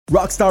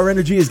Rockstar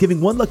Energy is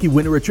giving one lucky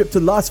winner a trip to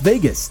Las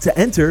Vegas. To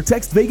enter,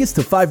 text Vegas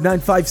to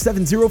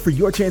 59570 for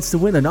your chance to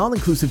win an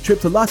all-inclusive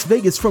trip to Las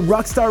Vegas from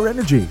Rockstar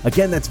Energy.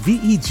 Again, that's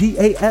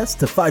VEGAS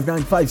to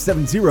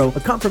 59570. A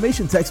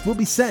confirmation text will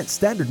be sent.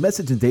 Standard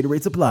message and data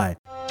rates apply.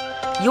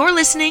 You're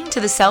listening to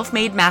the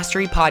Self-Made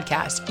Mastery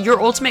Podcast,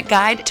 your ultimate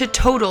guide to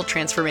total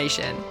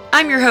transformation.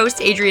 I'm your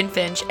host, Adrienne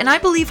Finch, and I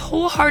believe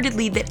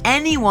wholeheartedly that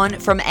anyone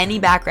from any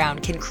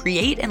background can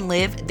create and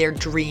live their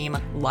dream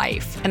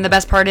life. And the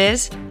best part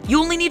is, you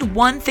only need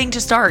one thing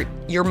to start,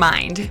 your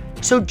mind.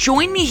 So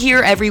join me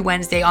here every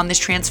Wednesday on this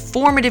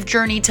transformative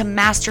journey to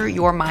master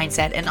your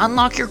mindset and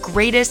unlock your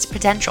greatest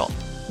potential.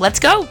 Let's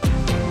go!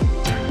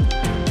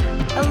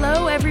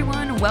 Hello,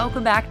 everyone.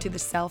 Welcome back to the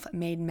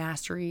Self-Made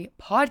Mastery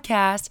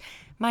Podcast.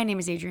 My name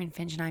is Adrienne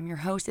Finch, and I'm your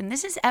host, and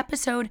this is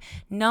episode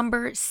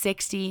number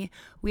 60.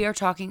 We are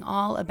talking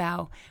all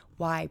about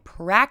why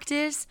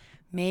practice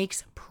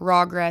makes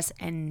progress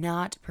and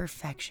not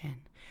perfection.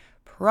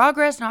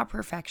 Progress, not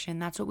perfection.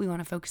 That's what we want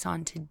to focus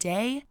on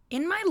today.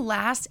 In my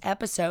last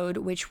episode,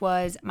 which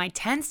was my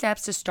 10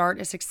 steps to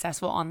start a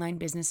successful online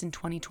business in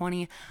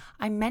 2020,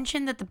 I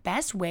mentioned that the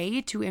best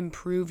way to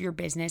improve your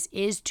business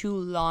is to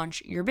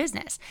launch your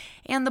business.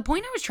 And the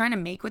point I was trying to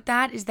make with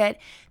that is that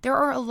there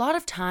are a lot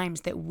of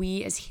times that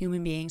we as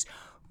human beings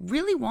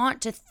really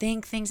want to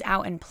think things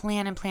out and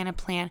plan and plan and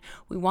plan.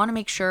 We want to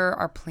make sure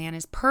our plan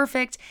is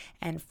perfect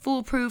and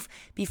foolproof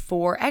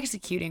before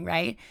executing,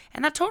 right?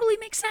 And that totally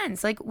makes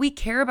sense. Like, we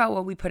care about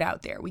what we put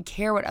out there. We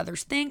care what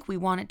others think. We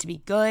want it to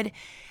be good.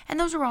 And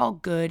those are all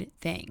good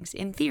things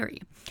in theory.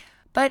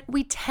 But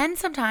we tend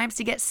sometimes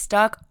to get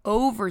stuck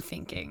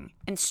overthinking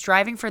and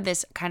striving for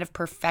this kind of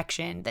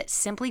perfection that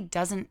simply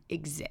doesn't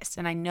exist.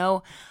 And I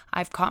know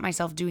I've caught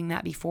myself doing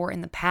that before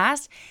in the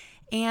past,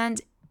 and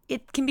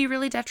it can be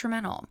really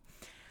detrimental.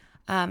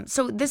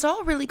 So this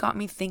all really got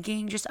me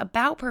thinking just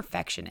about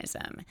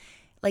perfectionism,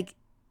 like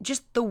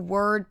just the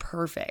word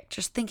perfect,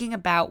 just thinking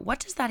about what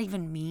does that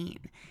even mean?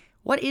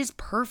 What is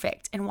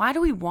perfect and why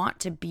do we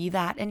want to be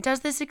that? And does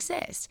this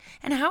exist?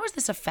 And how is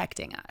this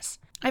affecting us?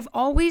 I've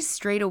always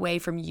strayed away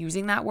from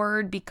using that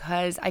word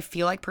because I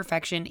feel like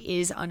perfection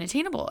is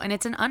unattainable and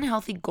it's an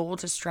unhealthy goal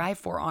to strive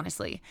for,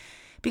 honestly.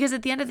 Because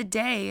at the end of the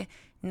day,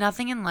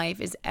 nothing in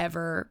life is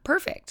ever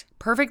perfect.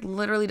 Perfect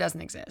literally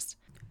doesn't exist.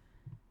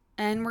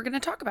 And we're going to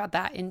talk about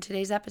that in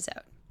today's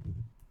episode.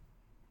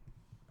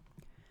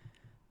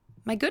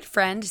 My good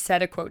friend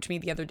said a quote to me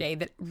the other day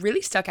that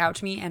really stuck out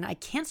to me, and I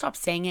can't stop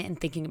saying it and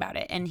thinking about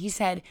it. And he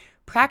said,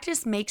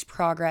 "Practice makes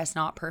progress,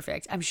 not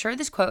perfect." I'm sure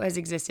this quote has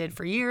existed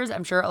for years.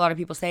 I'm sure a lot of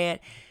people say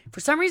it.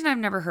 For some reason, I've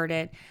never heard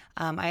it.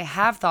 I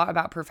have thought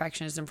about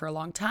perfectionism for a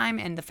long time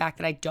and the fact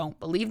that I don't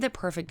believe that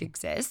perfect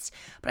exists,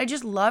 but I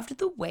just loved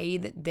the way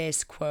that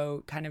this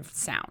quote kind of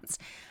sounds.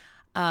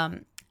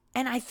 And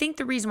I think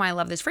the reason why I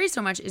love this phrase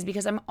so much is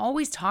because I'm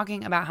always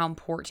talking about how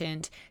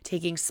important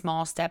taking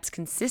small steps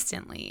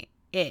consistently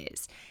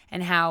is,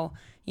 and how,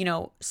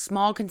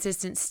 small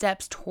consistent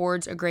steps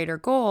towards a greater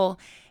goal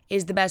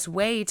is the best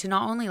way to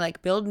not only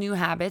like build new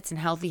habits and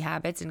healthy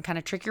habits and kind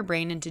of trick your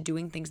brain into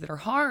doing things that are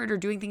hard or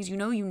doing things you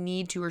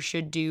need to or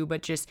should do,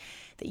 but just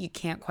that you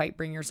can't quite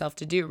bring yourself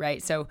to do,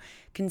 right? So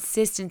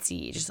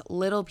consistency, just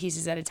little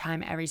pieces at a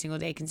time every single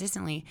day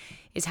consistently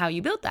is how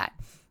you build that.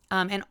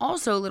 And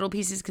also little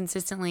pieces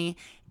consistently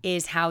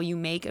is how you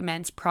make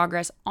immense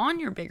progress on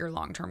your bigger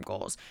long-term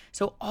goals.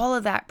 So all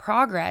of that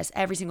progress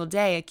every single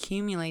day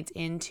accumulates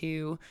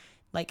into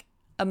like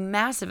a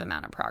massive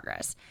amount of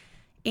progress.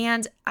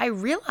 And I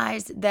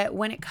realized that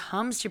when it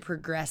comes to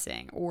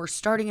progressing or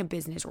starting a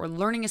business or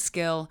learning a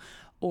skill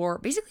or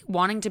basically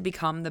wanting to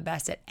become the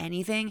best at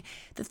anything,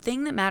 the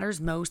thing that matters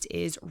most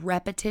is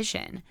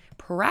repetition,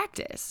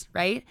 practice,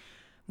 right?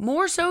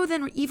 More so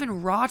than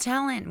even raw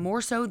talent,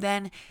 more so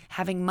than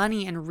having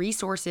money and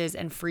resources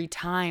and free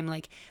time.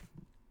 Like,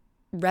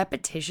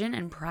 repetition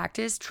and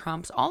practice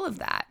trumps all of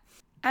that.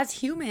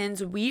 As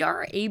humans, we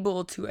are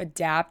able to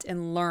adapt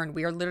and learn.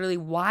 We are literally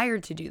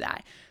wired to do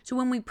that. So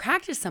when we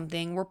practice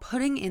something, we're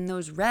putting in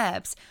those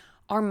reps,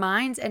 our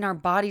minds and our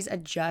bodies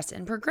adjust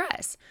and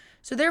progress.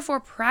 So therefore,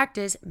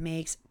 practice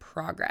makes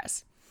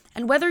progress.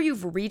 And whether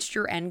you've reached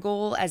your end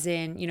goal, as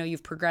in,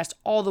 you've progressed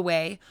all the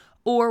way,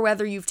 or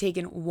whether you've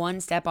taken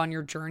one step on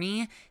your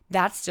journey,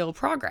 that's still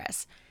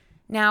progress.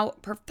 Now,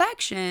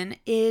 perfection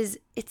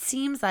it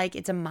seems like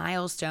it's a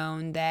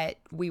milestone that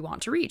we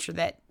want to reach, or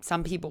that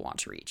some people want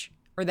to reach,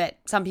 or that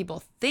some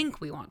people think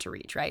we want to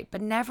reach, right?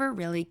 But never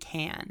really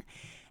can.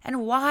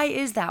 And why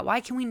is that? Why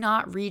can we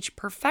not reach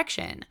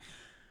perfection?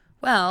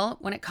 Well,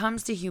 when it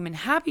comes to human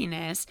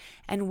happiness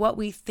and what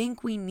we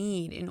think we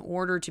need in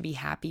order to be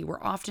happy,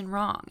 we're often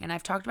wrong. And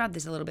I've talked about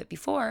this a little bit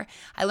before.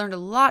 I learned a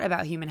lot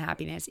about human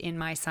happiness in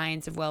my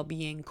Science of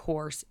Wellbeing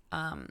course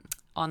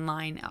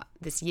online,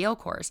 this Yale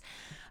course,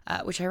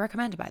 which I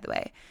recommend, by the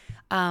way.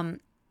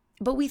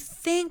 But we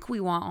think we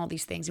want all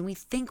these things and we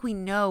think we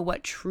know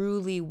what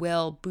truly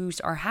will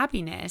boost our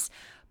happiness,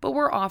 but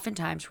we're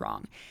oftentimes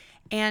wrong.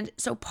 And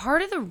so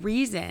part of the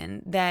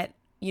reason that,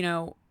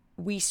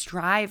 we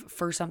strive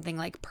for something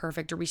like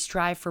perfect, or we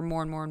strive for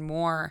more and more and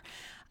more,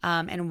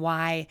 and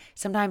why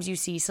sometimes you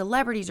see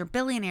celebrities or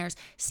billionaires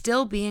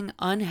still being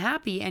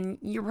unhappy. And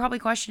you're probably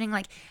questioning,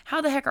 like,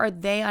 how the heck are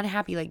they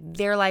unhappy? Like,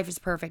 their life is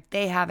perfect.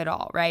 They have it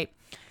all, right?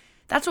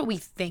 That's what we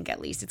think, at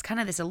least. It's kind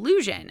of this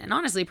illusion. And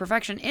honestly,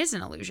 perfection is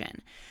an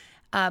illusion.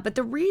 But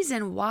the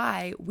reason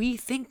why we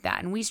think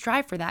that and we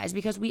strive for that is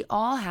because we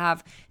all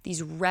have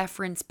these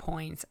reference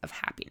points of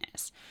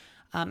happiness.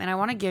 And I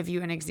want to give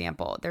you an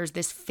example. There's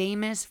this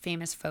famous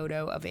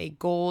photo of a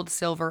gold,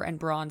 silver, and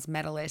bronze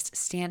medalist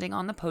standing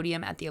on the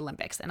podium at the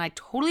Olympics. And I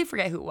totally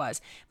forget who it was.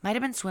 Might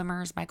have been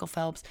swimmers, Michael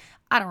Phelps.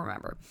 I don't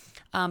remember.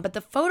 But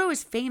the photo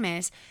is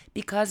famous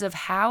because of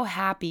how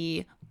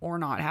happy or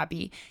not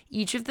happy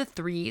each of the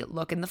three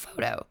look in the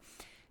photo.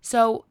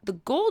 So the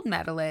gold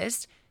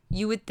medalist,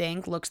 you would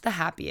think, looks the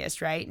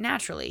happiest, right?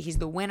 Naturally, he's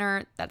the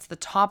winner. That's the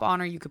top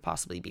honor you could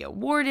possibly be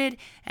awarded,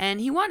 and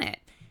he won it.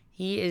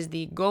 He is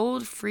the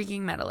gold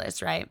freaking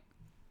medalist, right?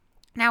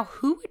 Now,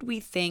 who would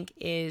we think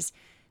is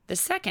the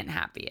second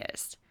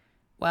happiest?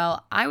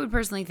 Well, I would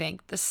personally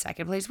think the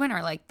second place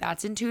winner. Like,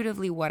 that's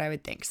intuitively what I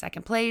would think.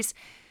 Second place.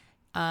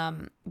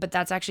 But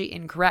that's actually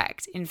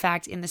incorrect. In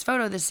fact, in this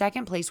photo, the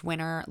second place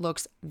winner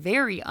looks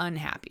very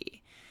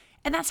unhappy.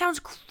 And that sounds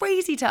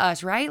crazy to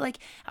us, right? Like,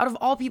 out of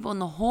all people in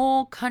the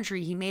whole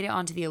country, he made it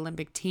onto the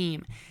Olympic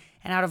team.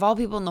 And out of all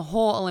people in the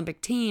whole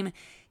Olympic team,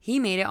 he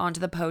made it onto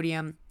the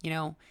podium,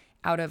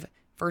 out of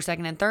first,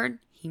 second, and third,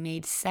 he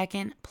made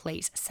second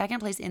place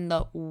in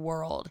the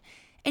world.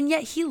 And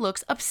yet he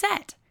looks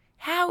upset.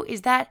 How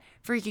is that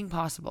freaking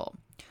possible?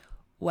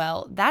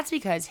 Well, that's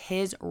because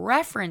his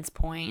reference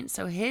point,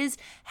 so his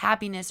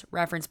happiness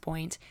reference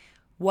point,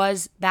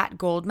 was that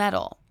gold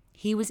medal.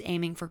 He was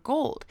aiming for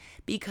gold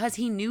because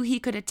he knew he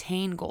could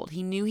attain gold.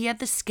 He knew he had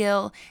the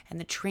skill and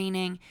the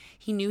training.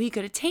 He knew he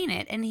could attain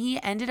it, and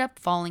he ended up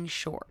falling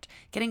short.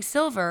 Getting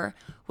silver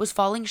was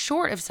falling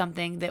short of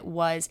something that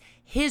was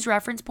his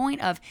reference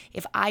point of,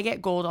 if I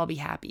get gold, I'll be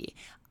happy.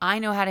 I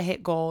know how to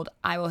hit gold.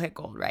 I will hit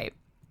gold, right?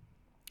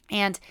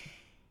 And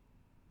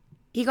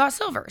he got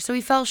silver, so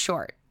he fell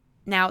short.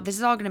 Now, this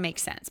is all going to make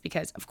sense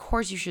because, of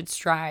course, you should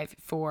strive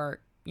for,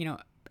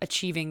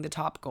 achieving the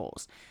top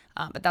goals.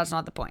 But that's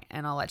not the point,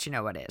 and I'll let you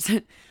know what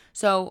is.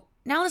 So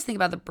now let's think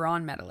about the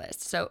bronze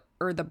medalist.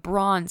 The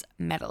bronze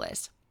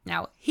medalist.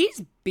 Now,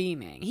 he's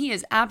beaming. He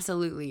is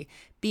absolutely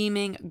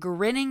beaming,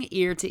 grinning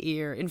ear to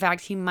ear. In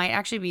fact, he might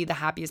actually be the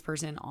happiest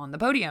person on the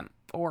podium,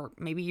 or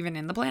maybe even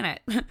in the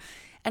planet.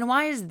 And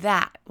why is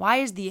that? Why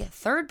is the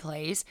third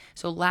place,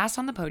 so last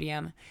on the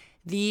podium,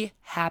 the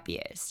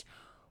happiest?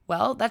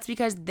 Well, that's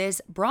because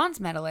this bronze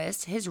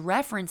medalist, his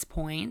reference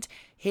point,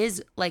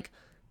 his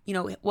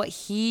what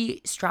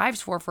he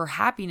strives for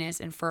happiness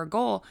and for a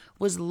goal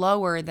was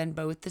lower than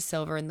both the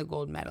silver and the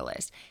gold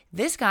medalist.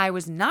 This guy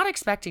was not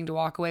expecting to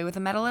walk away with a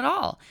medal at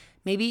all.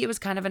 Maybe it was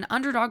kind of an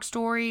underdog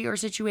story or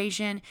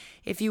situation,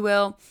 if you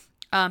will.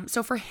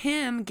 So for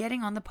him,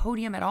 getting on the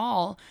podium at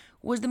all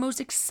was the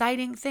most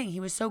exciting thing. He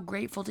was so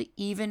grateful to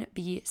even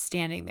be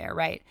standing there,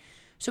 right?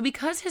 So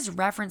because his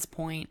reference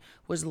point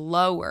was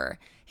lower,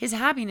 his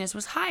happiness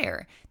was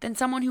higher than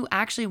someone who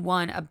actually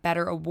won a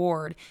better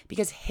award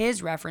because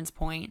his reference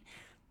point,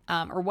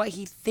 or what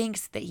he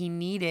thinks that he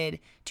needed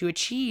to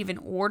achieve in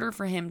order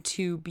for him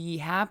to be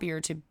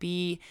happier, to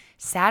be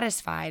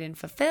satisfied and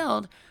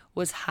fulfilled,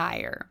 was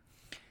higher.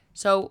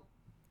 So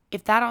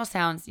if that all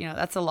sounds,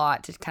 that's a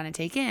lot to kind of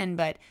take in,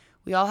 but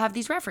we all have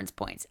these reference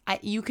points.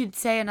 You could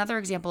say another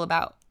example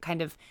about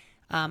kind of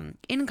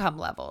income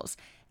levels.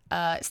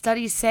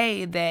 Studies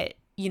say that,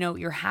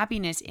 your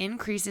happiness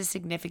increases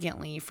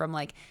significantly from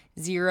like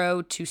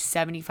 $0 to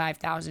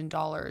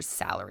 $75,000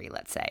 salary,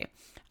 let's say.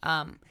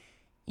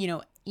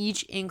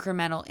 Each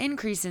incremental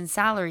increase in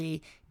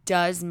salary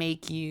does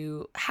make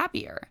you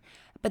happier.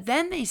 But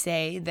then they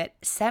say that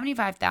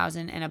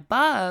 75,000 and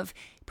above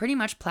pretty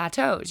much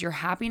plateaus. Your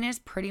happiness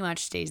pretty much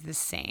stays the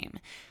same.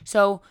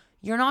 So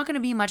you're not going to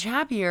be much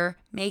happier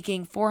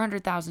making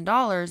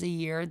 $400,000 a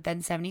year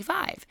than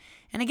 75.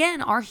 And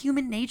again, our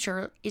human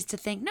nature is to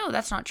think, no,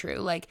 that's not true.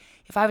 Like,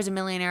 if I was a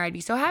millionaire, I'd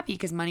be so happy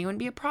because money wouldn't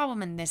be a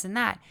problem and this and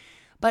that.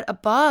 But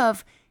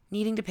above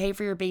needing to pay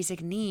for your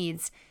basic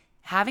needs,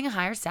 having a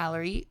higher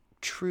salary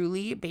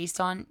truly based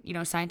on,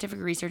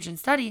 scientific research and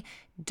study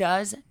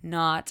does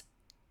not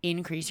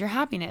increase your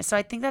happiness. So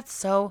I think that's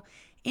so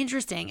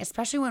interesting,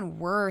 especially when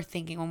we're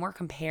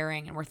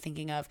comparing and we're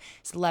thinking of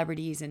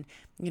celebrities and,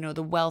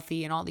 the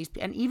wealthy and all these,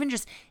 and even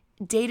just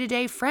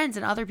day-to-day friends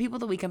and other people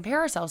that we compare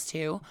ourselves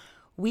to,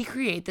 we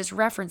create this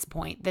reference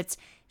point that's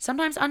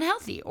sometimes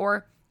unhealthy.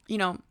 Or,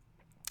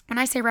 when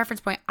I say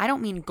reference point, I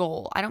don't mean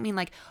goal. I don't mean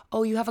like,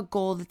 oh, you have a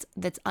goal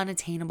that's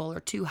unattainable or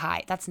too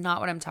high. That's not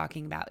what I'm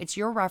talking about. It's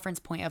your reference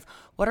point of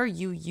what are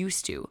you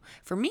used to?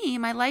 For me,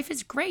 my life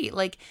is great.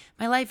 Like,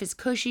 my life is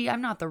cushy.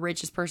 I'm not the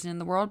richest person in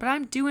the world, but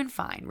I'm doing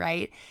fine,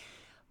 right?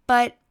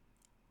 But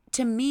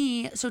to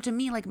me,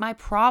 like, my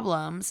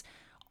problems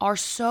are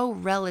so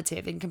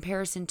relative in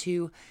comparison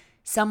to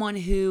someone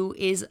who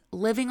is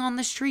living on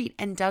the street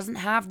and doesn't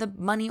have the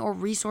money or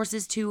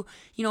resources to,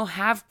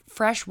 have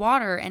fresh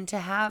water and to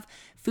have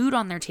food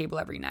on their table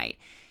every night.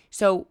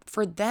 So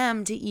for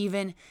them to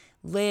even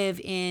live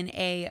in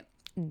a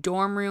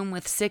dorm room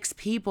with 6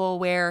 people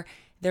where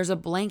there's a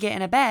blanket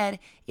and a bed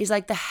is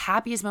like the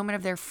happiest moment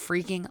of their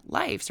freaking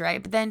lives,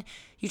 right? But then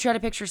you try to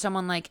picture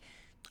someone like,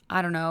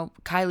 I don't know,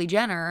 Kylie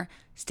Jenner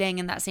staying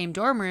in that same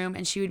dorm room,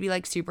 and she would be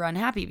like super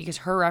unhappy because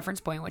her reference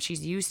point, what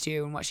she's used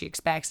to and what she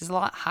expects, is a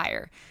lot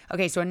higher.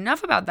 Okay, so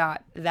enough about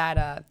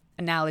that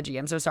analogy.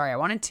 I'm so sorry. I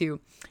wanted to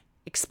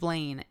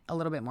explain a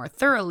little bit more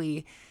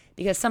thoroughly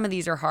because some of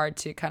these are hard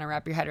to kind of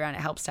wrap your head around.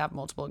 It helps to have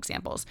multiple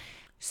examples.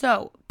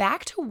 So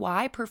back to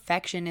why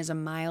perfection is a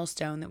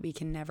milestone that we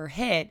can never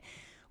hit.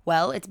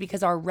 Well, it's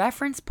because our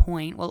reference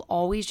point will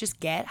always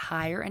just get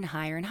higher and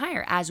higher and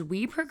higher. As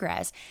we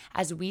progress,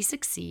 as we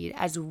succeed,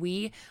 as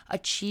we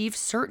achieve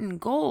certain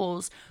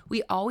goals,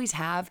 we always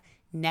have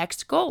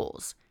next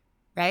goals,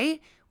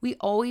 right? We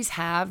always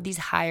have these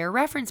higher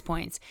reference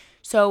points.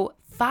 So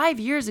 5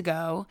 years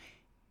ago,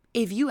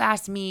 if you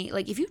asked me,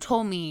 like if you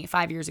told me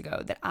 5 years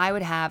ago that I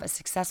would have a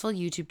successful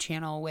YouTube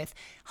channel with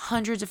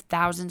hundreds of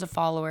thousands of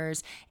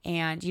followers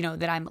and,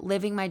 that I'm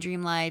living my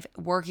dream life,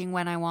 working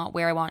when I want,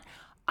 where I want,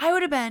 I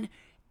would have been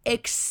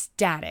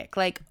ecstatic.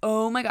 Like,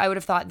 oh my God, I would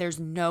have thought there's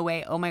no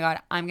way. Oh my God,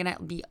 I'm going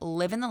to be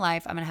living the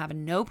life. I'm going to have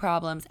no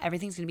problems.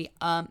 Everything's going to be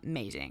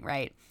amazing,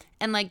 right?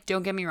 And like,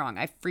 don't get me wrong.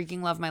 I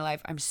freaking love my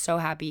life. I'm so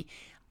happy.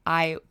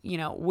 I,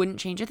 wouldn't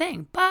change a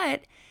thing.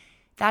 But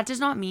that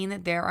does not mean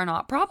that there are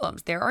not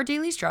problems. There are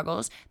daily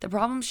struggles. The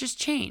problems just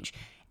change.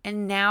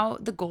 And now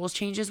the goals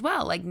change as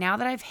well. Like now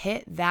that I've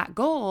hit that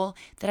goal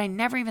that I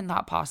never even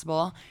thought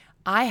possible,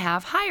 I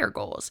have higher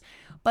goals.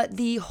 But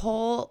the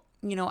whole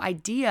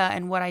idea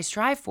and what I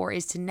strive for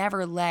is to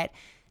never let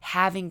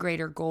having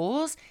greater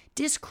goals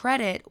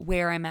discredit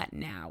where I'm at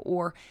now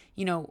or,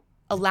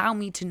 allow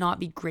me to not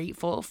be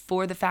grateful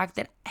for the fact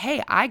that,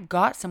 hey, I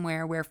got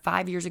somewhere where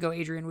 5 years ago,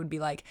 Adrienne would be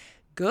like,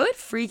 good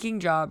freaking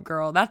job,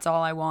 girl. That's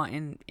all I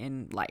want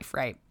in life,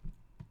 right?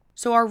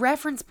 So our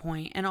reference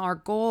point and our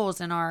goals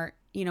and our,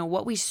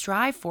 what we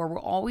strive for will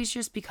always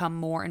just become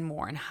more and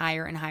more and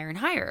higher and higher and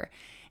higher.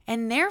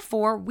 And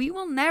therefore, we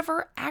will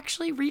never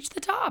actually reach the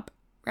top.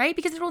 Right?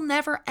 Because it will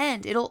never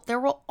end. There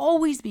will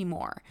always be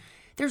more.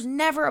 There's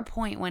never a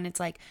point when it's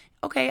like,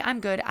 okay, I'm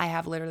good. I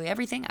have literally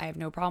everything. I have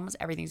no problems.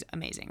 Everything's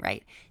amazing,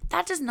 right?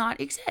 That does not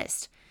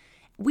exist.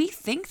 We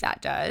think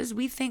that does.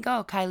 We think,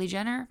 oh, Kylie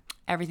Jenner,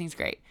 everything's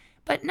great.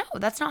 But no,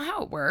 that's not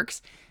how it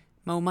works.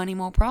 More money,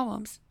 more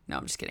problems. No,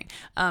 I'm just kidding.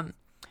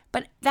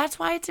 But that's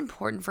why it's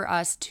important for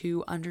us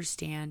to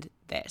understand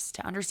this,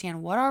 to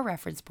understand what our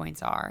reference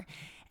points are.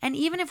 And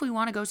even if we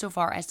want to go so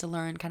far as to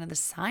learn kind of the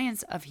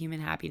science of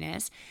human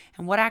happiness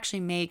and what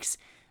actually makes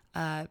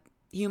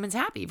humans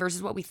happy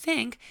versus what we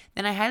think,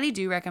 then I highly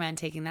do recommend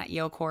taking that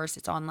Yale course.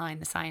 It's online,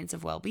 The Science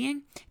of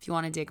Well-Being, if you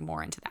want to dig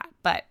more into that.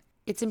 But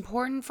it's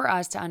important for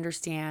us to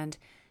understand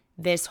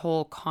this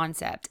whole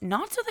concept,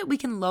 not so that we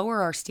can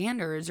lower our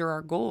standards or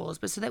our goals,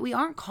 but so that we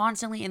aren't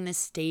constantly in this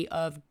state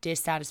of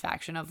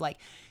dissatisfaction of like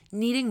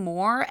needing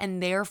more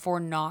and therefore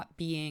not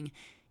being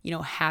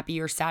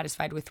happy or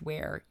satisfied with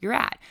where you're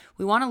at.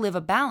 We want to live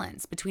a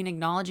balance between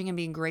acknowledging and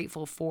being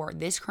grateful for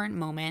this current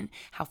moment,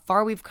 how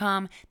far we've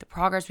come, the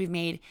progress we've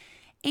made,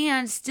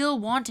 and still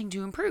wanting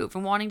to improve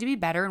and wanting to be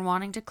better and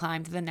wanting to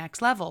climb to the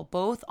next level.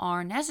 Both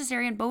are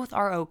necessary and both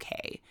are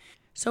okay.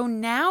 So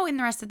now in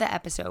the rest of the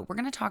episode, we're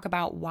going to talk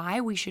about why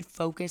we should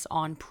focus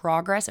on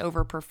progress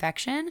over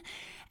perfection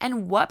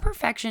and what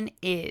perfection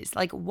is,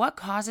 like what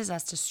causes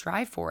us to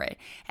strive for it,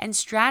 and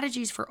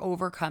strategies for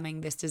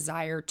overcoming this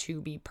desire to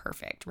be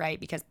perfect,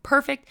 right? Because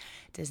perfect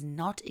does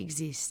not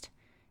exist.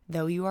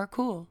 Though you are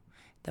cool,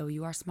 though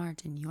you are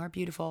smart and you are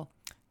beautiful,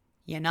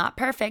 you're not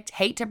perfect.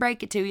 Hate to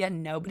break it to you,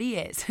 nobody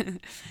is.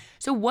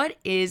 So what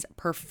is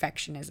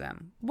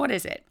perfectionism? What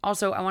is it?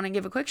 Also, I want to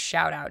give a quick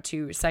shout out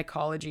to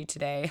Psychology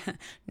Today,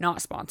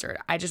 not sponsored.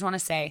 I just want to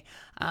say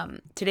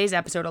today's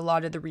episode, a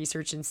lot of the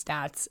research and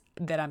stats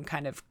that I'm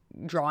kind of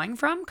drawing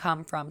from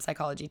come from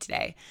Psychology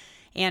Today.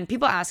 And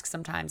people ask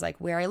sometimes like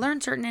where I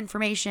learn certain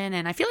information,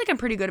 and I feel like I'm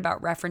pretty good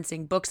about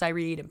referencing books I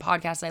read and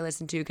podcasts I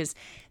listen to because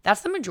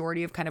that's the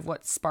majority of kind of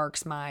what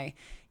sparks my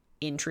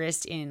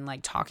interest in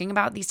like talking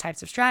about these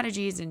types of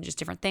strategies and just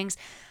different things.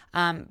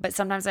 But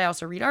sometimes I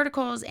also read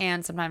articles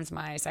and sometimes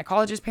my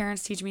psychologist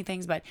parents teach me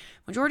things. But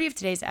majority of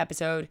today's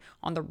episode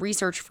on the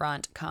research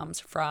front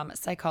comes from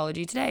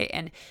Psychology Today.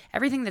 And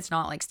everything that's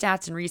not like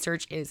stats and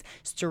research is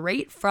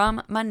straight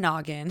from my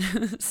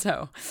noggin.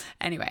 So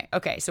anyway,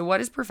 okay. So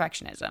what is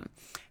perfectionism?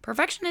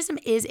 Perfectionism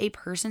is a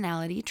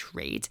personality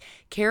trait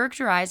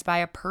characterized by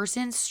a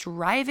person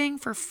striving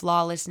for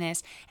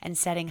flawlessness and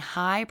setting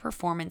high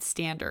performance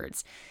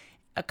standards,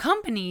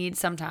 accompanied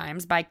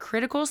sometimes by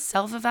critical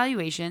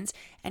self-evaluations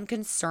and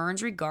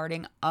concerns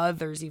regarding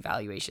others'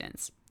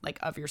 evaluations, like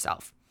of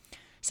yourself.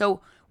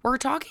 So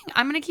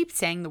I'm going to keep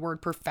saying the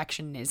word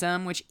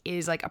perfectionism, which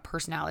is like a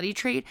personality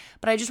trait,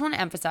 but I just want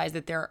to emphasize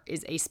that there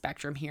is a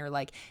spectrum here.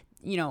 Like,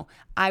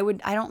 I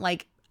don't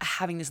like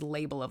having this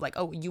label of like,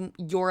 oh,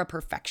 you're a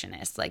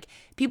perfectionist. Like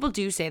people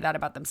do say that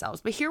about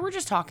themselves. But here we're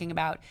just talking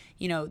about,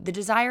 the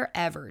desire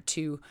ever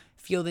to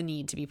feel the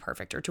need to be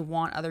perfect or to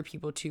want other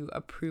people to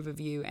approve of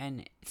you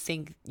and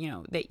think,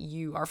 that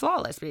you are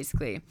flawless,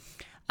 basically.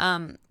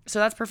 So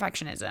that's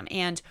perfectionism.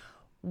 And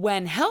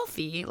when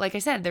healthy, like I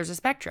said, there's a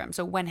spectrum.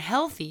 So when it's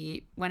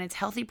healthy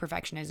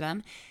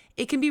perfectionism,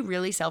 it can be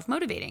really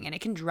self-motivating and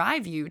it can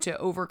drive you to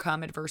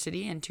overcome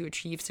adversity and to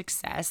achieve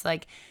success.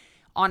 Like,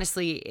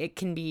 honestly,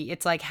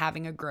 it's like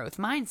having a growth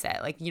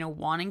mindset, like,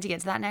 wanting to get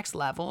to that next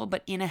level,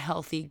 but in a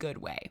healthy, good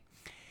way.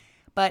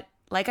 But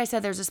like I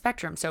said, there's a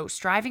spectrum. So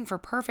striving for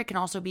perfect can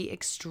also be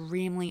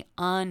extremely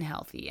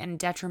unhealthy and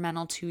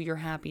detrimental to your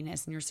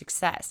happiness and your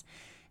success.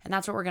 And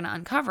that's what we're going to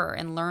uncover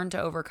and learn to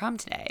overcome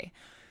today.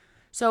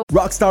 So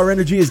Rockstar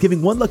Energy is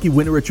giving one lucky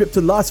winner a trip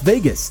to Las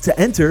Vegas. To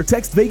enter,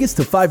 text Vegas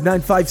to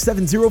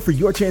 59570 for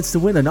your chance to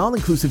win an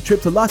all-inclusive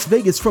trip to Las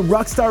Vegas from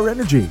Rockstar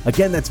Energy.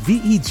 Again, that's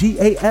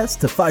VEGAS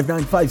to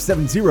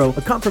 59570.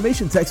 A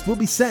confirmation text will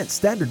be sent.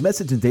 Standard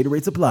message and data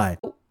rates apply.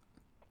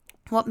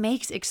 What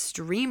makes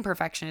extreme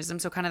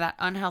perfectionism, so kind of that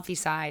unhealthy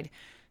side,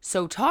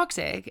 so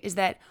toxic is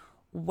that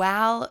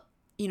while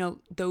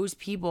those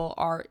people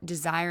are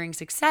desiring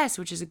success,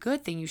 which is a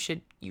good thing, you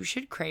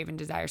should crave and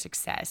desire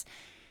success.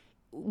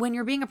 When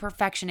you're being a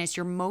perfectionist,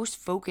 you're most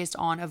focused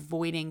on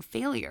avoiding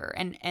failure.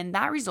 And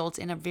that results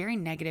in a very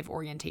negative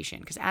orientation.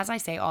 Because as I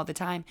say all the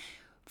time,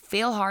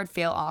 fail hard,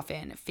 fail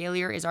often.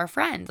 Failure is our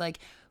friend. Like,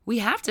 we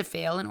have to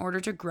fail in order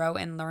to grow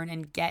and learn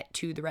and get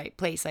to the right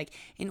place. Like,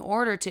 in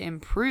order to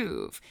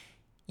improve,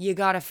 you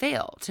got to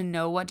fail to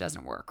know what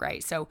doesn't work,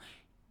 right? So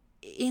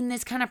in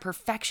this kind of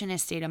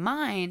perfectionist state of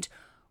mind,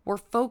 we're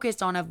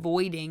focused on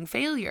avoiding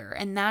failure.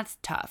 And that's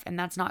tough. And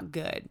that's not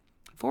good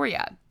for you.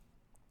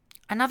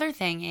 Another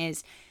thing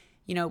is,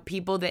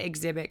 people that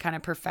exhibit kind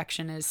of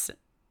perfectionist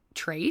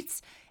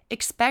traits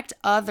expect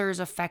others'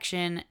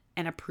 affection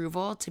and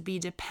approval to be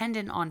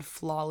dependent on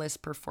flawless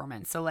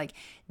performance. So like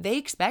they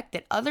expect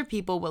that other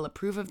people will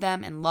approve of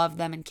them and love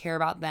them and care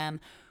about them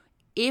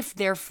if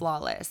they're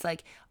flawless.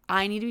 Like,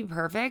 I need to be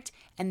perfect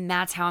and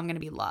that's how I'm going to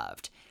be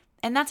loved.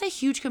 And that's a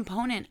huge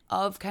component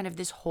of kind of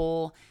this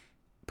whole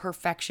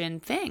perfection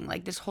thing,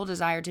 like this whole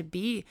desire to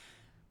be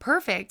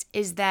perfect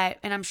is that,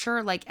 and I'm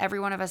sure like every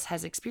one of us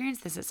has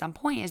experienced this at some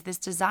point, is this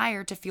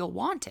desire to feel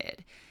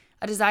wanted,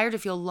 a desire to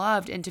feel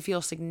loved and to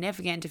feel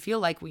significant, to feel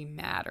like we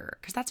matter,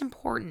 because that's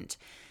important.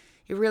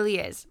 It really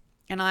is.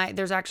 And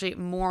there's actually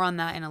more on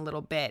that in a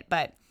little bit,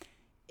 but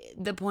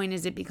the point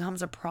is it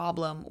becomes a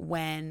problem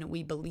when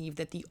we believe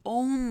that the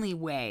only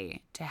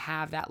way to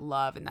have that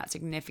love and that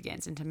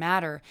significance and to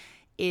matter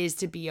is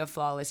to be a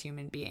flawless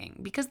human being,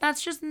 because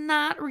that's just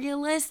not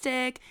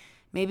realistic.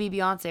 Maybe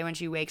Beyonce when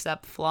she wakes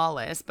up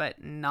flawless,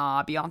 but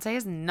nah, Beyonce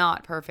is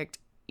not perfect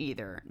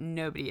either.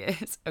 Nobody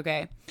is,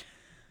 okay?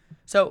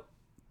 So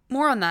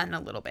more on that in a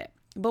little bit.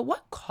 But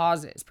what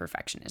causes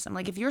perfectionism?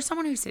 Like if you're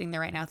someone who's sitting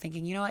there right now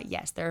thinking, you know what,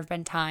 yes, there have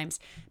been times,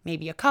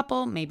 maybe a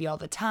couple, maybe all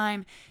the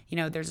time,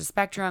 there's a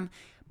spectrum,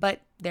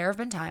 but there have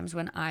been times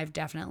when I've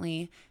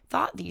definitely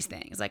thought these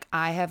things. Like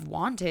I have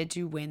wanted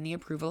to win the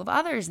approval of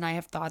others, and I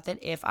have thought that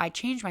if I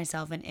change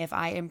myself and if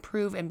I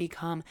improve and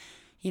become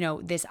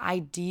this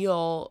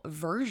ideal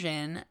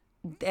version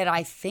that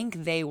I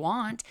think they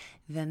want,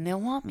 then they'll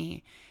want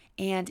me.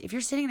 And if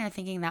you're sitting there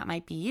thinking that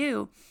might be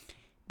you,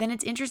 then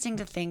it's interesting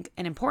to think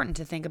and important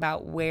to think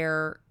about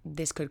where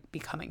this could be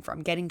coming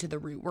from, getting to the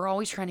root. We're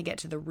always trying to get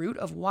to the root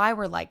of why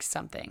we're like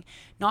something,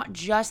 not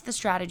just the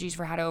strategies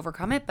for how to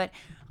overcome it, but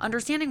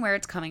understanding where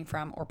it's coming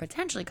from or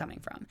potentially coming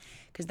from,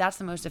 because that's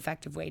the most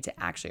effective way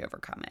to actually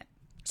overcome it.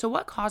 So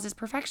what causes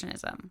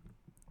perfectionism?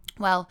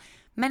 Well,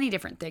 many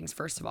different things,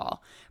 first of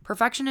all.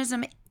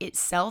 Perfectionism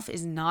itself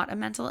is not a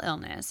mental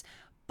illness,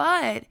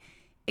 but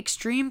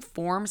extreme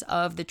forms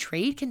of the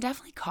trait can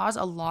definitely cause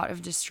a lot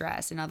of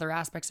distress in other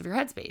aspects of your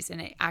headspace,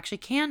 and it actually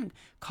can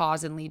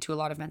cause and lead to a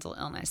lot of mental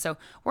illness. So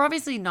we're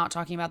obviously not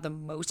talking about the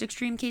most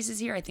extreme cases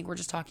here. I think we're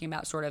just talking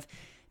about sort of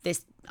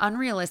this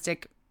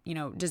unrealistic,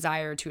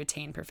 desire to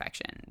attain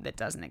perfection that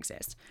doesn't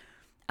exist.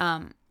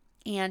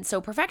 And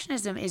so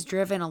perfectionism is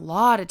driven a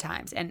lot of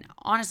times, and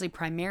honestly,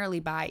 primarily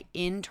by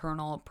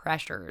internal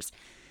pressures.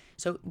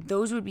 So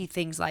those would be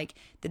things like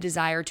the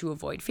desire to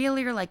avoid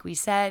failure, like we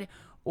said,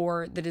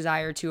 or the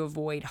desire to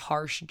avoid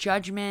harsh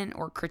judgment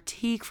or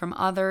critique from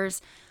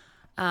others.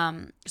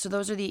 So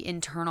those are the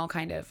internal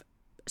kind of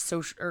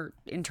social or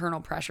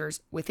internal pressures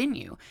within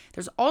you.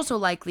 There's also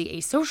likely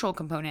a social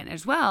component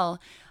as well.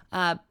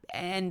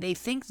 And they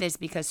think this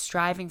because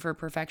striving for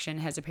perfection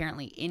has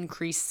apparently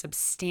increased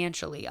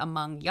substantially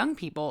among young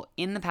people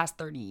in the past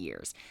 30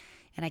 years.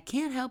 And I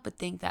can't help but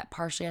think that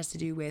partially has to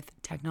do with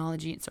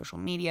technology and social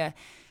media.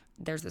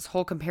 There's this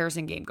whole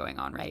comparison game going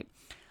on, right?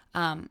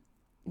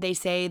 They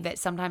say that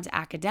sometimes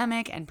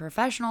academic and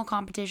professional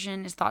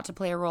competition is thought to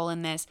play a role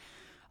in this,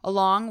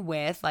 along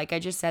with, like I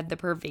just said, the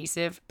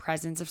pervasive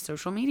presence of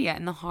social media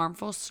and the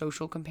harmful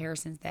social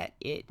comparisons that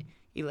it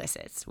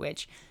elicits,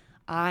 which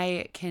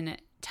I can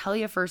tell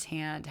you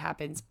firsthand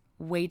happens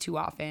way too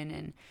often.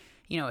 And,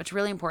 it's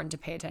really important to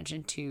pay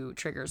attention to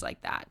triggers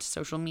like that,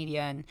 social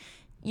media and,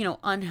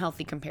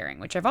 unhealthy comparing,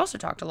 which I've also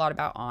talked a lot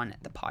about on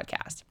the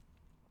podcast.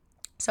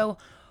 So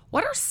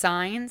what are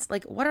signs,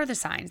 what are the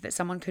signs that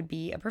someone could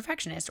be a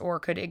perfectionist or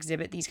could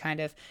exhibit these kind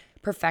of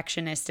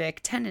perfectionistic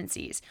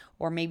tendencies?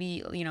 Or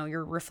maybe,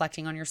 you're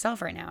reflecting on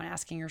yourself right now and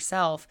asking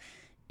yourself,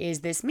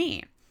 is this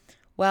me?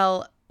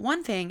 Well,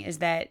 one thing is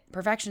that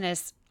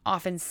perfectionists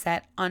often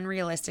set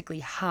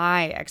unrealistically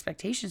high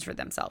expectations for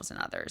themselves and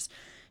others.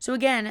 So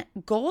again,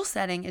 goal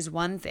setting is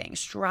one thing.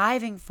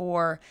 Striving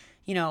for,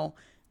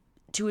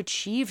 to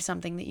achieve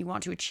something that you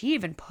want to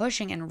achieve and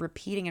pushing and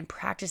repeating and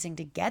practicing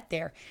to get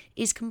there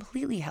is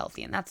completely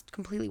healthy. And that's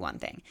completely one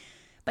thing.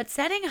 But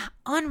setting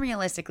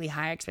unrealistically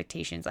high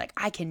expectations, like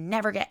I can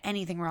never get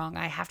anything wrong,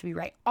 I have to be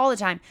right all the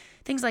time,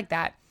 things like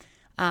that,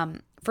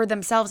 for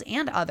themselves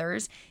and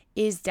others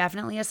is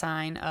definitely a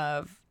sign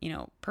of,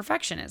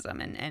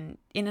 perfectionism and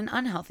in an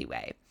unhealthy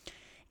way.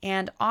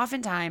 And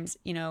oftentimes,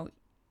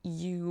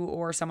 you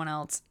or someone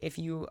else, if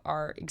you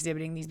are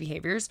exhibiting these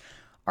behaviors,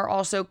 are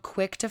also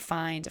quick to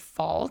find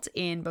fault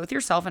in both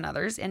yourself and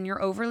others, and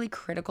you're overly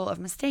critical of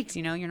mistakes.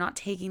 You're not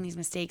taking these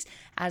mistakes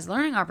as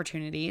learning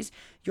opportunities.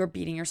 You're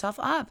beating yourself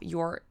up.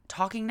 You're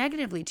talking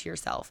negatively to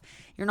yourself.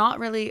 You're not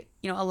really,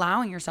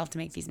 allowing yourself to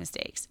make these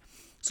mistakes.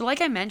 So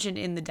like I mentioned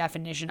in the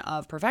definition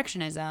of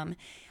perfectionism,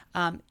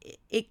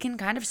 it can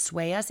kind of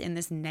sway us in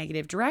this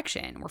negative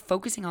direction. We're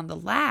focusing on the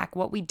lack,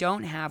 what we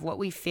don't have, what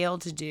we failed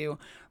to do,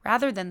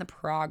 rather than the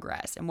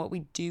progress and what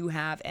we do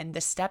have and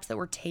the steps that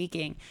we're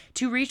taking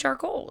to reach our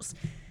goals.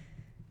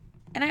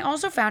 And I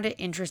also found it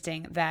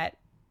interesting that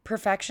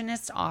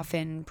perfectionists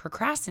often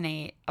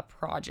procrastinate a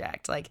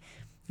project.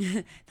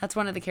 That's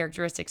one of the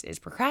characteristics is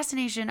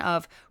procrastination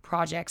of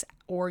projects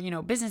or,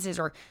 businesses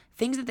or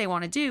things that they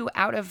want to do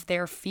out of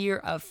their fear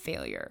of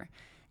failure.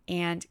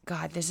 And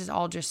God, this is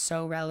all just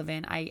so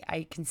relevant.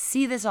 I can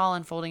see this all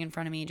unfolding in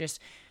front of me, just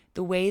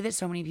the way that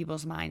so many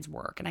people's minds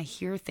work. And I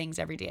hear things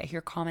every day. I hear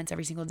comments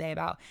every single day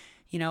about,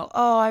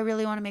 oh, I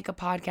really want to make a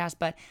podcast,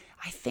 but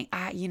I think,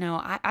 I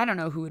don't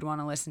know who would want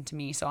to listen to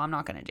me, so I'm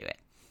not going to do it.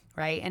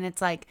 Right. And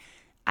it's like,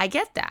 I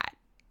get that.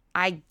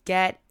 I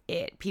get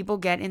it. People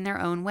get in their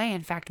own way.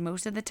 In fact,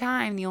 most of the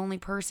time, the only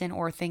person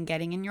or thing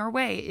getting in your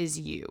way is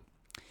you.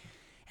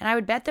 And I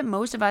would bet that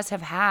most of us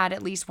have had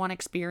at least one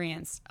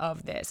experience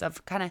of this,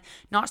 of kind of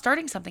not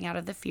starting something out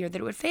of the fear that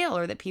it would fail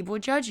or that people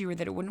would judge you or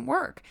that it wouldn't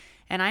work.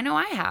 And I know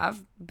I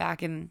have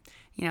back in,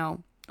 a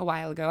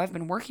while ago. I've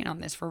been working on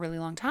this for a really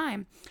long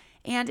time,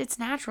 and it's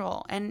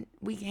natural and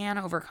we can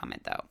overcome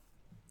it though.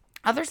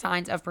 Other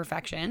signs of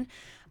perfection,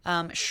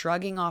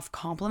 shrugging off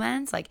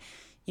compliments,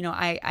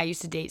 I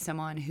used to date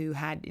someone who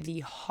had the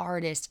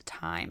hardest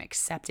time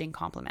accepting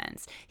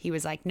compliments. He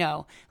was like,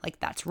 no,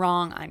 that's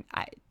wrong.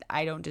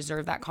 I don't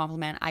deserve that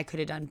compliment. I could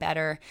have done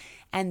better.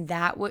 And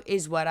that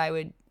is what I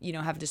would,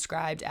 have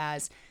described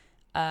as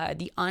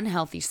the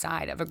unhealthy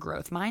side of a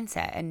growth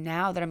mindset. And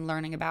now that I'm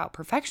learning about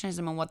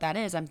perfectionism and what that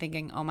is, I'm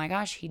thinking, oh my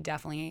gosh, he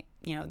definitely,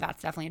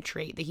 that's definitely a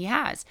trait that he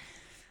has.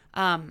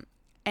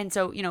 And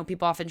so,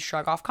 people often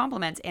shrug off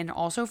compliments and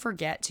also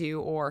forget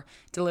to or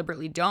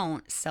deliberately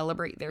don't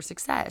celebrate their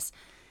success.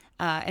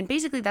 And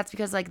basically that's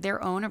because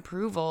their own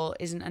approval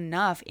isn't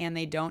enough and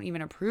they don't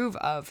even approve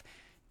of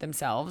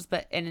themselves,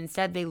 and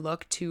instead they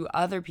look to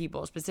other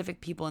people,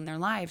 specific people in their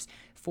lives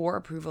for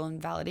approval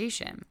and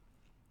validation.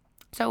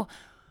 So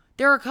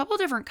there are a couple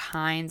different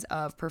kinds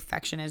of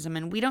perfectionism,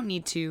 and we don't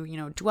need to,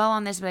 dwell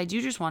on this, but I do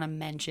just want to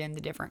mention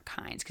the different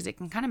kinds because it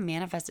can kind of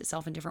manifest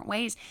itself in different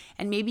ways.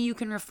 And maybe you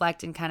can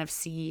reflect and kind of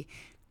see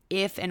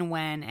if and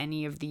when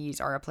any of these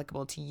are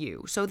applicable to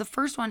you. So the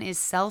first one is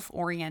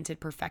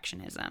self-oriented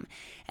perfectionism.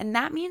 And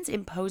that means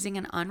imposing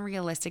an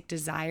unrealistic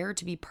desire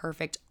to be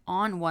perfect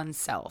on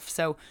oneself.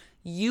 So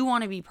you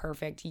want to be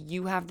perfect.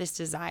 You have this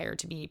desire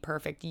to be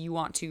perfect. You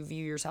want to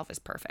view yourself as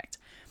perfect.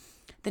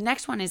 The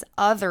next one is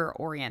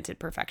other-oriented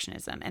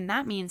perfectionism, and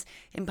that means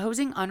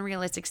imposing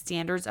unrealistic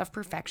standards of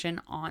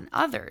perfection on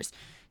others.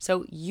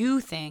 So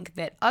you think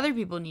that other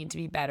people need to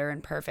be better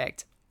and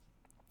perfect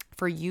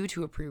for you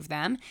to approve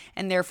them,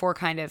 and therefore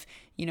kind of,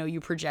 you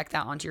project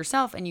that onto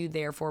yourself, and you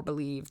therefore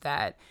believe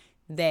that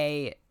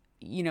they,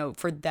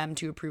 for them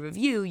to approve of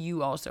you,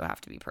 you also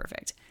have to be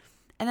perfect.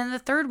 And then the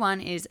third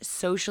one is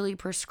socially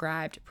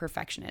prescribed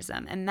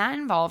perfectionism, and that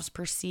involves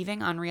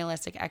perceiving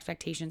unrealistic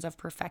expectations of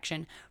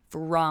perfection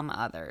from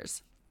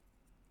others.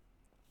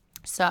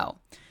 So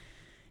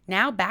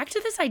now back to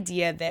this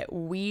idea that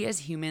we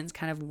as humans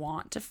kind of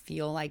want to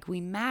feel like we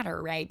matter,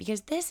 right?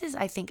 Because this is,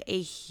 I think,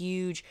 a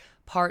huge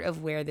part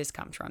of where this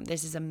comes from.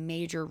 This is a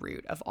major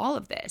root of all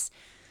of this.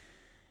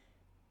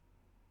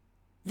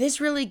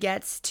 This really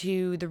gets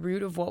to the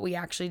root of what we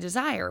actually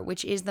desire,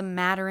 which is the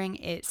mattering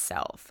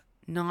itself.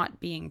 Not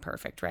being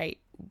perfect, right?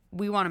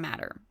 We want to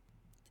matter.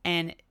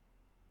 And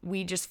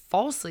we just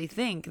falsely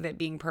think that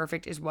being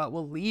perfect is what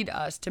will lead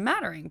us to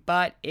mattering,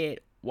 but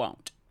it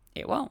won't.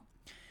 It won't.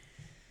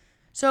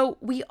 So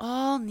we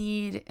all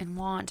need and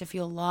want to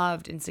feel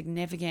loved and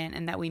significant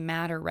and that we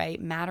matter,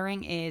 right?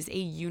 Mattering is a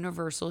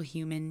universal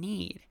human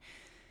need.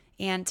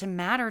 And to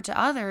matter to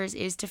others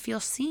is to feel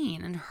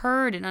seen and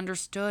heard and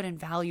understood and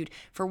valued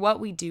for what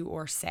we do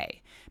or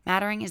say.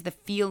 Mattering is the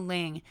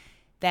feeling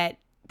that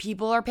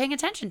people are paying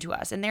attention to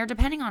us and they're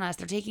depending on us.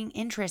 They're taking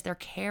interest. They're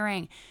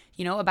caring,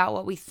 about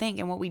what we think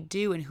and what we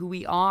do and who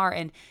we are.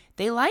 And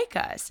they like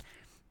us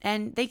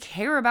and they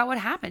care about what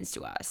happens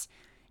to us.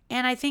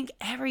 And I think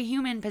every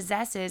human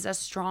possesses a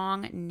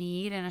strong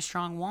need and a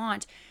strong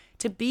want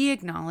to be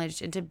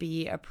acknowledged and to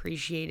be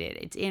appreciated.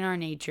 It's in our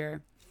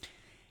nature.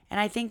 And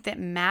I think that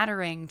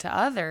mattering to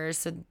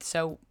others,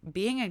 so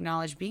being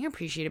acknowledged, being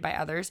appreciated by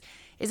others,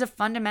 is a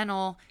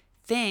fundamental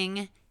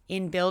thing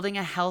in building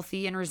a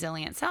healthy and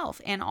resilient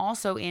self, and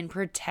also in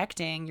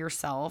protecting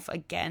yourself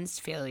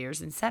against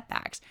failures and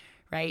setbacks,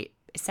 right?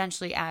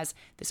 Essentially, as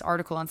this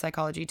article on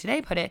Psychology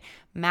Today put it,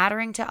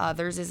 mattering to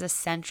others is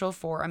essential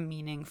for a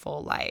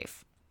meaningful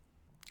life.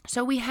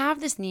 So we have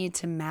this need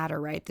to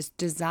matter, right? This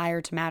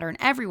desire to matter, and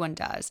everyone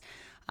does,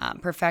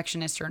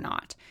 perfectionist or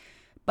not.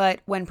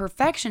 But when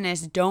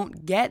perfectionists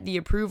don't get the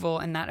approval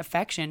and that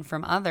affection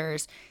from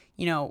others,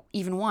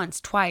 even once,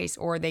 twice,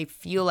 or they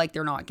feel like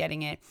they're not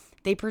getting it,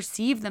 they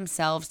perceive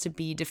themselves to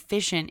be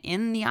deficient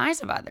in the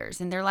eyes of others.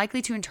 And they're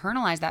likely to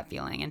internalize that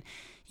feeling and,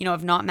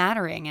 of not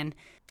mattering. And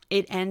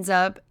it ends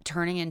up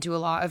turning into a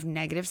lot of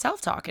negative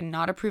self-talk and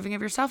not approving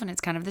of yourself. And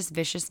it's kind of this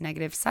vicious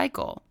negative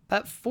cycle.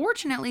 But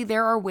fortunately,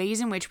 there are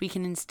ways in which we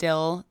can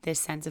instill this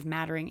sense of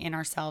mattering in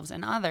ourselves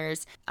and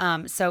others.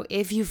 So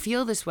if you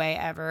feel this way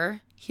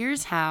ever,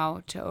 here's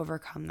how to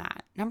overcome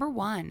that. Number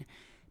 1,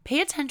 pay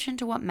attention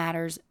to what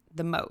matters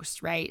the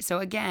most, right? So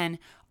again,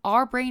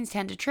 our brains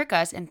tend to trick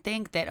us and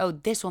think that, oh,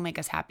 this will make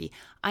us happy.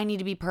 I need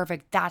to be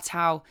perfect. That's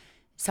how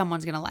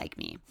someone's going to like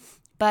me.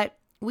 But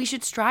we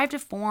should strive to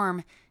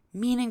form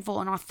meaningful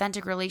and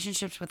authentic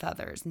relationships with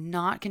others,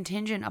 not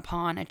contingent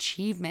upon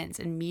achievements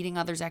and meeting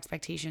others'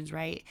 expectations,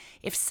 right?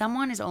 If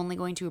someone is only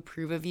going to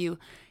approve of you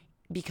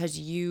because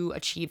you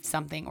achieved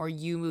something, or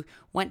you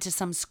went to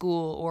some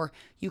school, or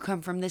you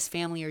come from this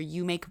family, or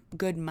you make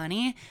good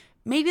money,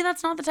 maybe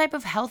that's not the type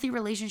of healthy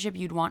relationship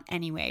you'd want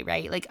anyway,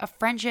 right? Like a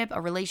friendship, a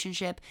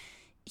relationship,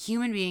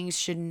 human beings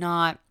should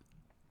not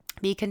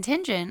be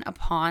contingent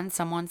upon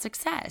someone's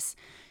success.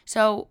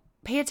 So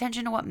pay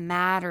attention to what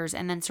matters,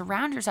 and then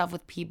surround yourself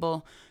with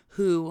people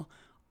who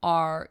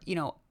are,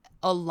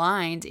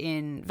 aligned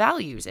in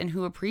values and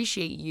who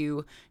appreciate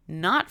you,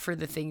 not for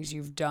the things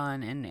you've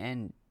done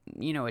and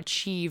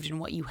achieved and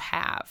what you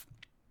have.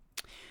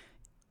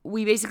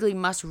 We basically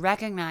must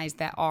recognize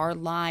that our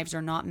lives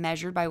are not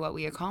measured by what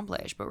we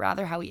accomplish, but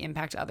rather how we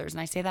impact others.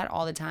 And I say that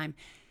all the time.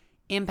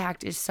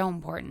 Impact is so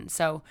important.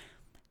 So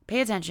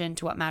pay attention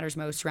to what matters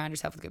most. Surround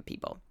yourself with good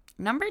people.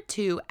 Number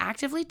 2,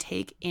 actively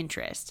take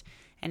interest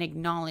and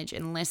acknowledge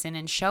and listen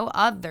and show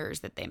others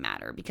that they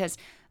matter. Because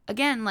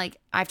again, like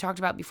I've talked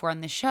about before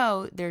on this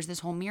show, there's this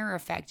whole mirror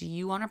effect.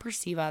 You want to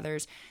perceive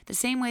others the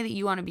same way that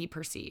you want to be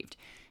perceived.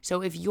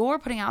 So if you're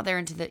putting out there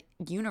into the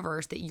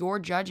universe that you're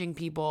judging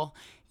people,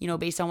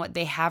 based on what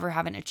they have or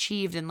haven't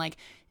achieved and like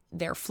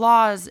their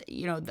flaws,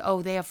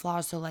 oh, they have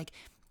flaws, so like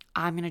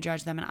I'm going to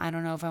judge them and I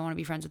don't know if I want to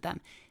be friends with them.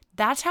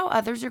 That's how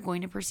others are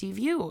going to perceive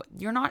you.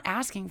 You're not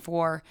asking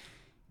for,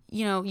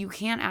 you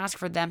can't ask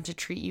for them to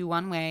treat you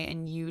one way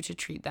and you to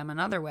treat them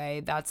another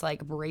way. That's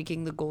like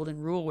breaking the golden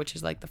rule, which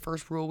is like the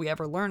first rule we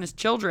ever learn as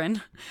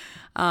children.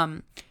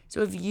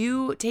 So if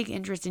you take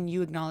interest and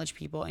you acknowledge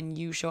people and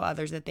you show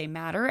others that they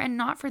matter and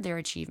not for their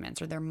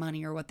achievements or their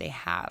money or what they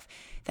have,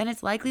 then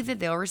it's likely that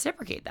they'll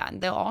reciprocate that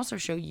and they'll also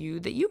show you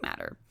that you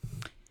matter.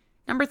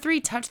 Number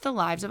 3, touch the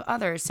lives of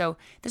others. So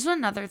this is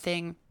another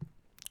thing.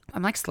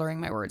 I'm like slurring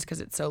my words because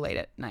it's so late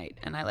at night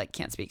and I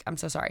can't speak. I'm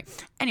so sorry.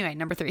 Anyway,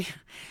 number 3.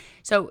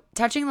 So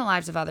touching the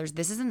lives of others.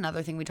 This is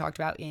another thing we talked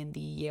about in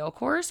the Yale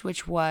course,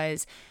 which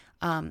was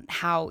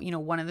how,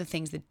 one of the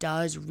things that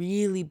does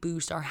really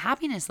boost our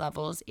happiness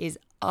levels is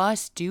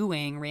us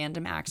doing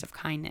random acts of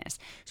kindness.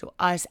 So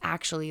us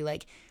actually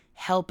like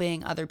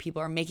helping other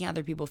people or making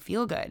other people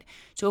feel good.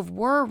 So if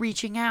we're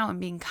reaching out and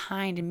being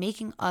kind and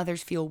making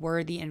others feel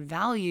worthy and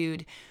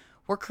valued,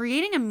 we're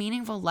creating a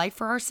meaningful life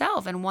for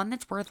ourselves and one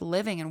that's worth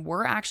living. And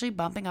we're actually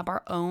bumping up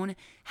our own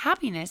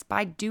happiness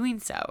by doing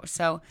so.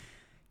 So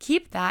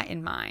keep that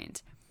in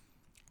mind.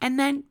 And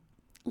then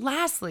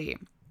lastly,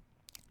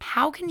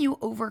 how can you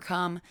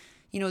overcome,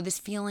 this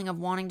feeling of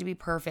wanting to be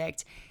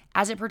perfect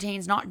as it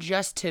pertains not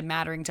just to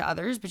mattering to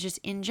others, but just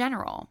in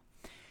general?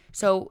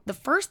 So the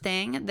first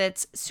thing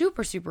that's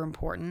super, super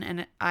important,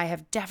 and I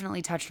have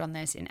definitely touched on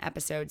this in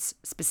episodes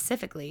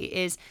specifically,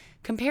 is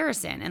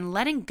comparison and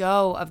letting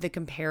go of the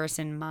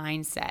comparison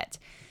mindset.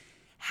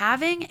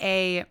 Having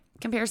a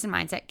comparison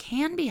mindset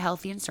can be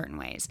healthy in certain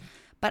ways,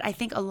 but I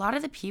think a lot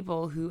of the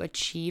people who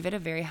achieve at a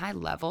very high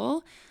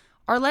level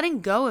are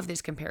letting go of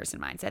this comparison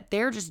mindset.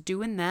 They're just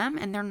doing them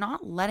and they're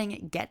not letting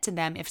it get to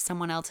them if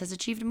someone else has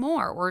achieved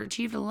more or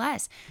achieved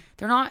less.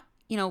 They're not,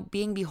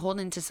 being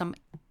beholden to some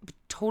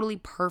totally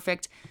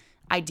perfect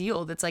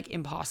ideal that's like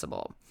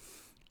impossible.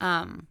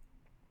 And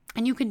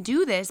you can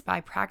do this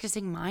by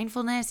practicing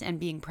mindfulness and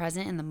being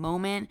present in the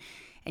moment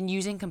and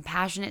using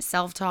compassionate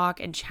self-talk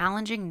and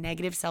challenging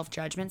negative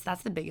self-judgments.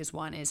 That's the biggest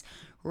one, is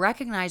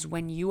recognize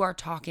when you are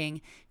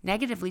talking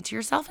negatively to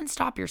yourself and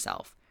stop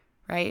yourself,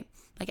 right?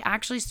 Like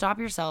actually stop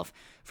yourself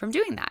from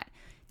doing that.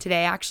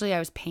 Today, actually, I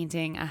was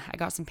painting. I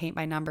got some paint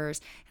by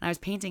numbers, and I was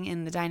painting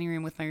in the dining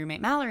room with my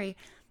roommate, Mallory,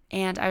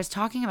 and I was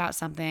talking about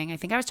something. I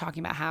think I was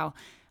talking about how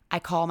I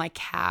call my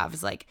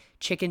calves like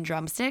chicken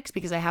drumsticks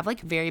because I have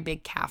like very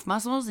big calf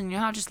muscles, and you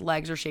know how just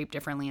legs are shaped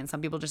differently, and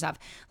some people just have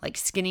like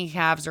skinny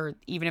calves, or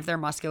even if they're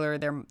muscular,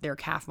 their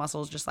calf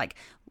muscles just like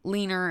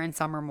leaner, and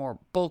some are more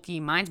bulky.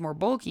 Mine's more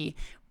bulky,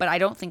 but I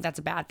don't think that's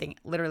a bad thing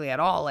literally at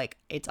all. Like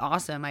it's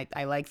awesome.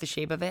 I like the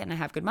shape of it, and I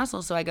have good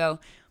muscles. So I go,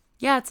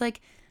 yeah, it's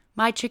like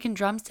my chicken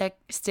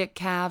drumstick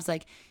calves,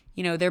 like,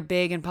 you know, they're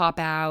big and pop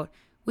out,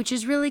 which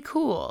is really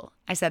cool.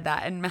 I said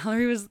that, and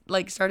Mallory was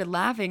like, started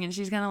laughing, and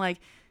she's kind of like,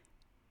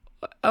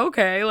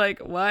 okay, like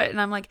what?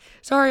 And I'm like,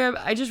 sorry,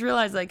 I just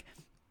realized like,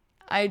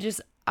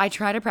 I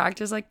try to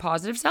practice like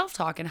positive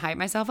self-talk and hype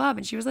myself up.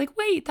 And she was like,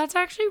 wait, that's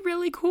actually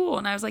really cool.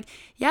 And I was like,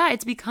 yeah,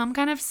 it's become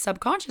kind of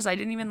subconscious. I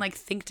didn't even like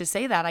think to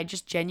say that. I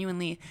just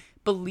genuinely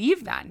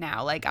believe that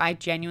now. Like I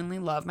genuinely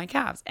love my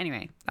calves.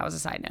 Anyway, that was a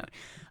side note.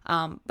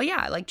 But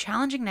yeah, like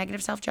challenging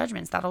negative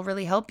self-judgments, that'll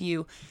really help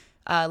you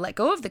let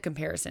go of the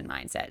comparison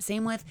mindset.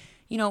 Same with,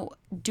 you know,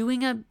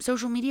 doing a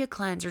social media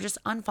cleanse, or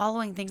just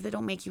unfollowing things that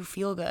don't make you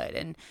feel good,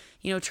 and,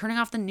 you know, turning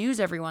off the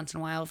news every once in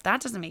a while if that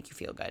doesn't make you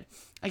feel good.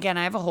 Again,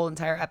 I have a whole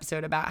entire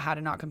episode about how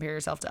to not compare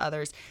yourself to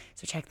others,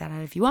 so check that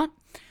out if you want.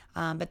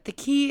 But the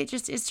key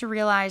just is to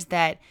realize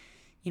that,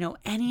 you know,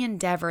 any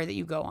endeavor that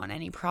you go on,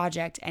 any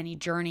project, any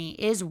journey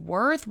is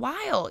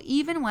worthwhile,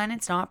 even when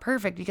it's not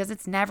perfect, because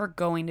it's never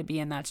going to be,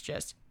 and that's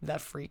just the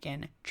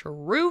freaking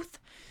truth.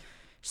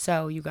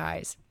 So you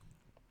guys,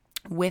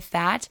 with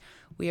that,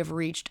 we have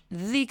reached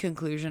the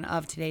conclusion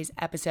of today's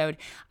episode.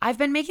 I've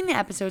been making the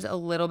episodes a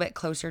little bit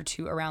closer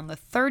to around the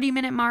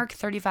 30-minute mark,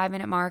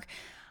 35-minute mark.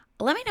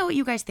 Let me know what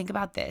you guys think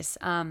about this.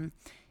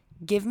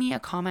 Give me a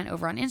comment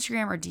over on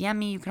Instagram or DM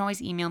me. You can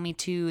always email me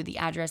too. The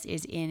address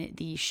is in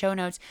the show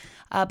notes.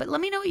 But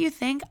let me know what you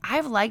think.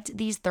 I've liked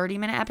these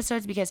 30-minute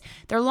episodes because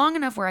they're long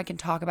enough where I can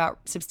talk about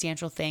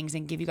substantial things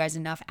and give you guys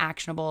enough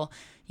actionable,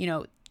 you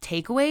know,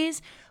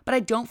 takeaways, but I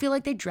don't feel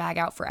like they drag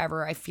out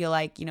forever. I feel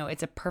like, you know,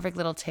 it's a perfect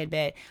little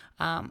tidbit.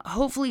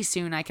 Hopefully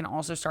soon I can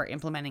also start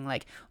implementing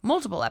like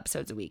multiple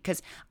episodes a week,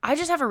 because I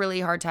just have a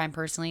really hard time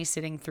personally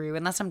sitting through,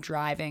 unless I'm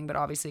driving, but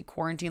obviously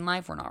quarantine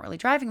life, we're not really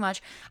driving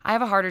much. I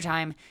have a harder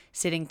time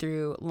sitting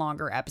through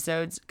longer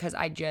episodes because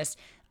I just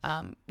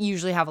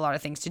usually have a lot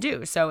of things to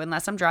do. So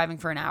unless I'm driving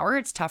for an hour,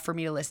 it's tough for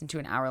me to listen to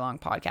an hour-long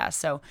podcast.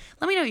 So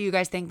let me know what you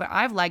guys think, but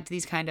I've liked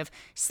these kind of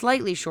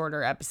slightly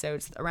shorter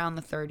episodes around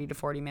the 30 to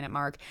 40-minute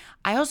mark.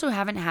 I also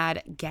haven't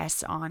had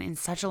guests on in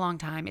such a long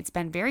time. It's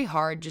been very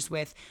hard just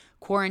with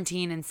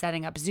quarantine and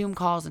setting up Zoom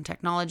calls and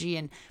technology.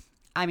 And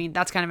I mean,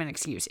 that's kind of an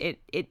excuse.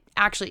 It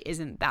actually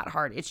isn't that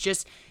hard. It's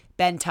just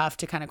been tough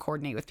to kind of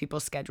coordinate with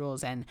people's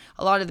schedules. And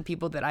a lot of the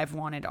people that I've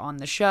wanted on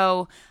the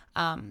show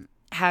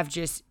have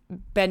just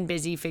been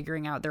busy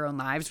figuring out their own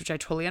lives, which I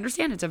totally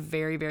understand. It's a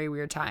very, very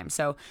weird time.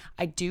 So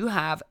I do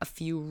have a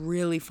few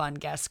really fun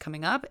guests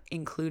coming up,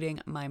 including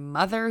my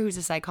mother, who's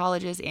a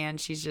psychologist, and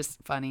she's just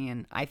funny.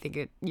 And I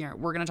think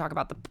we're going to talk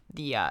about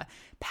the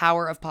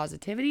power of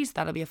positivity. So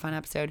that'll be a fun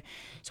episode.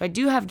 So I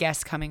do have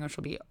guests coming, which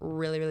will be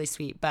really, really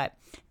sweet. But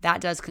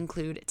that does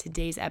conclude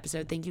today's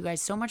episode. Thank you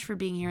guys so much for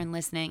being here and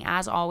listening.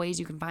 As always,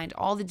 you can find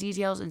all the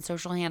details and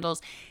social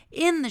handles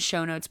in the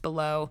show notes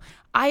below.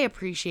 I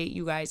appreciate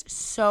you guys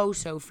so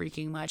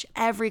freaking much.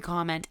 Every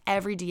comment,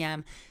 every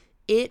DM,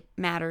 it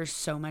matters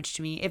so much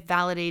to me. It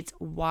validates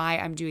why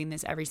I'm doing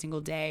this every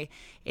single day.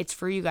 It's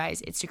for you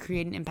guys. It's to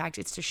create an impact.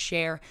 It's to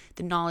share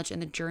the knowledge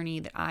and the journey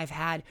that I've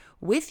had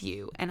with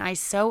you. And I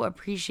so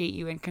appreciate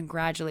you and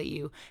congratulate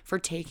you for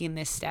taking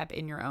this step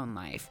in your own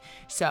life.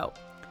 So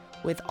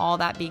with all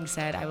that being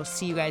said, I will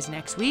see you guys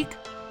next week.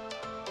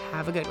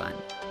 Have a good one.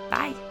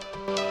 Bye.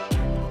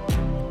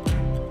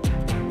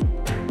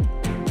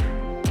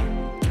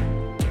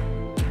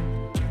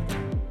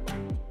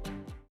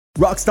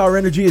 Rockstar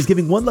Energy is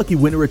giving one lucky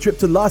winner a trip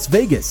to Las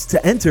Vegas.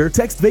 To enter,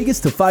 text Vegas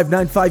to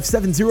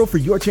 59570 for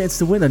your chance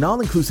to win an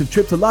all-inclusive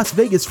trip to Las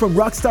Vegas from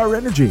Rockstar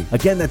Energy.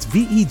 Again, that's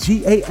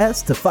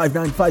VEGAS to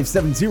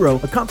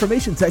 59570. A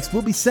confirmation text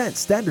will be sent.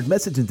 Standard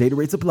message and data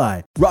rates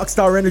apply.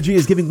 Rockstar Energy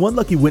is giving one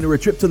lucky winner a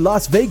trip to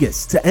Las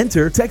Vegas. To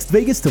enter, text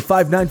Vegas to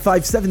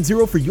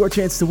 59570 for your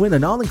chance to win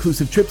an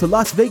all-inclusive trip to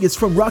Las Vegas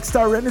from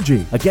Rockstar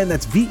Energy. Again,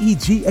 that's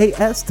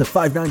VEGAS to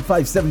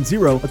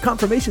 59570. A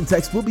confirmation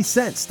text will be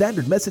sent.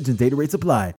 Standard message and data rates apply.